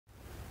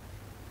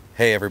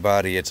Hey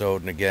everybody, it's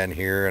Odin again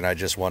here, and I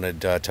just wanted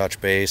to touch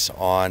base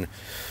on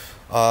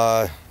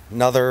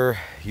another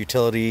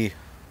utility.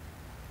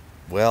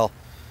 Well,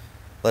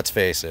 let's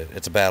face it,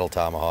 it's a battle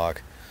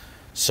tomahawk.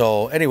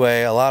 So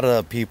anyway, a lot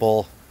of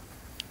people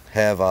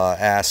have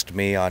asked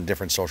me on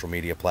different social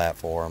media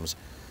platforms.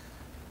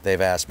 They've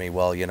asked me,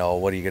 well,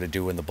 what are you going to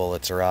do when the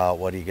bullets are out?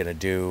 What are you going to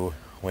do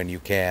when you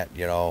can't,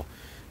 do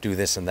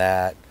this and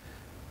that?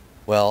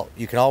 Well,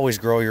 you can always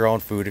grow your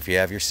own food if you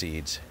have your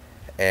seeds,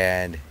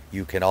 and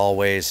you can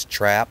always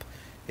trap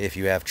if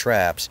you have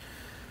traps.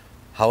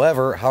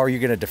 However, how are you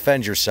going to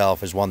defend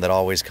yourself is one that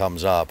always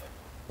comes up.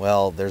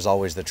 Well, there's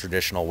always the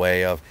traditional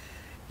way of,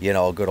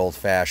 a good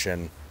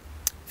old-fashioned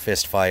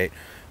fist fight,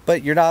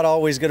 but you're not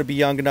always going to be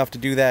young enough to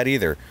do that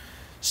either.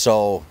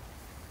 So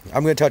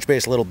I'm going to touch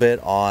base a little bit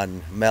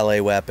on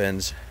melee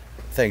weapons,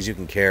 things you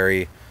can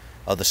carry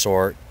of the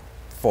sort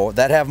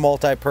that have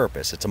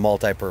multi-purpose. It's a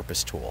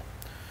multi-purpose tool.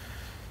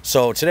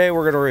 So today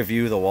we're going to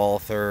review the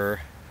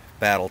Walther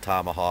Battle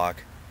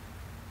Tomahawk.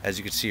 As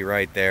you can see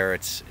right there,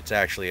 it's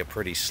actually a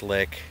pretty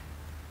slick.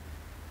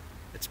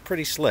 It's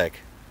pretty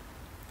slick.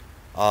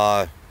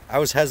 I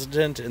was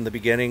hesitant in the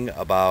beginning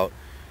about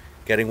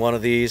getting one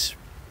of these.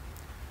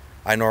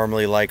 I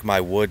normally like my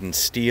wood and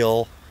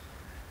steel,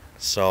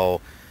 so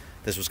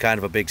this was kind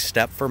of a big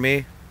step for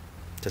me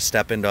to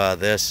step into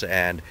this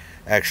and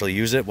actually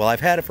use it. Well, I've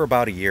had it for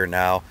about a year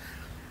now,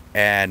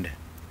 and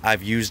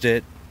I've used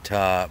it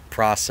to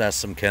process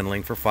some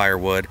kindling for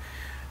firewood.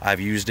 I've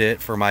used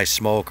it for my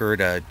smoker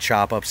to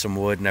chop up some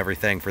wood and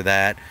everything for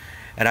that.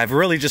 And I've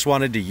really just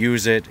wanted to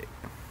use it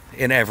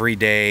in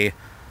everyday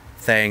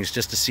things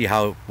just to see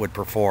how it would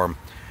perform.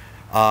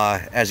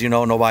 As you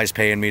know, nobody's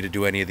paying me to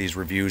do any of these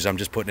reviews. I'm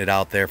just putting it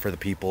out there for the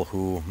people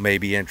who may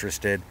be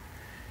interested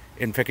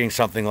in picking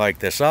something like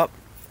this up.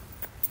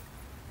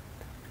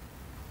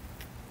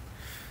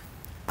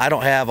 I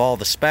don't have all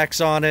the specs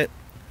on it.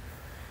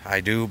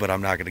 I do, but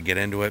I'm not going to get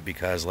into it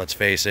because, let's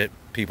face it,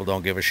 people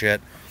don't give a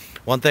shit.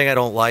 One thing I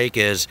don't like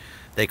is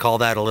they call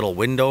that a little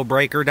window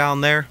breaker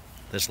down there.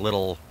 This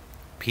little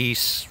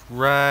piece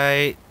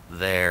right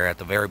there at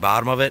the very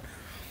bottom of it.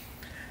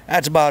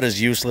 That's about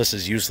as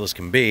useless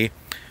can be,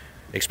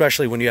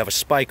 especially when you have a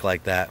spike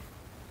like that.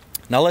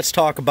 Now let's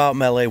talk about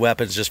melee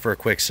weapons just for a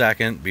quick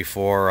second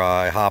before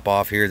I hop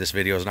off here. This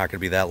video is not going to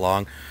be that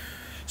long.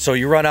 So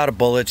you run out of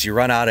bullets, you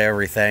run out of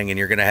everything, and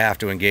you're going to have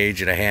to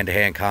engage in a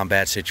hand-to-hand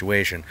combat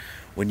situation.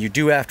 When you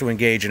do have to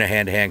engage in a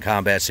hand-to-hand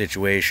combat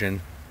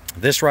situation,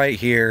 this right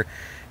here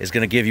is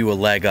going to give you a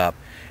leg up.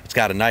 It's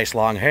got a nice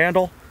long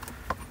handle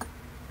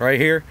right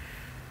here.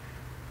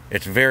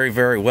 It's very,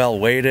 very well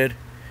weighted.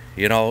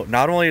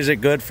 Not only is it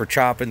good for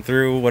chopping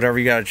through whatever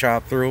you got to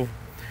chop through,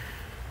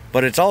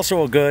 but it's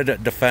also a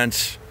good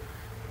defense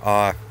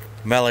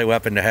melee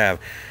weapon to have.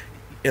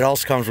 It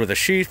also comes with a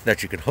sheath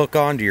that you can hook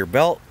onto your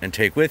belt and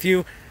take with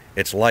you.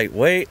 It's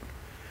lightweight.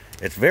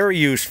 It's very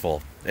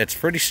useful. It's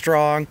pretty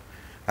strong.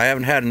 I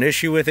haven't had an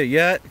issue with it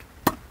yet.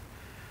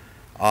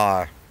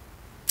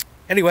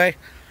 Anyway,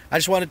 I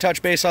just want to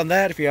touch base on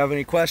that. If you have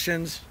any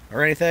questions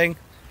or anything,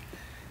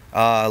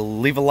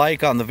 leave a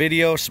like on the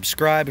video,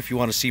 subscribe if you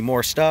want to see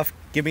more stuff.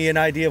 Give me an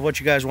idea of what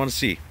you guys want to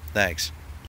see. Thanks.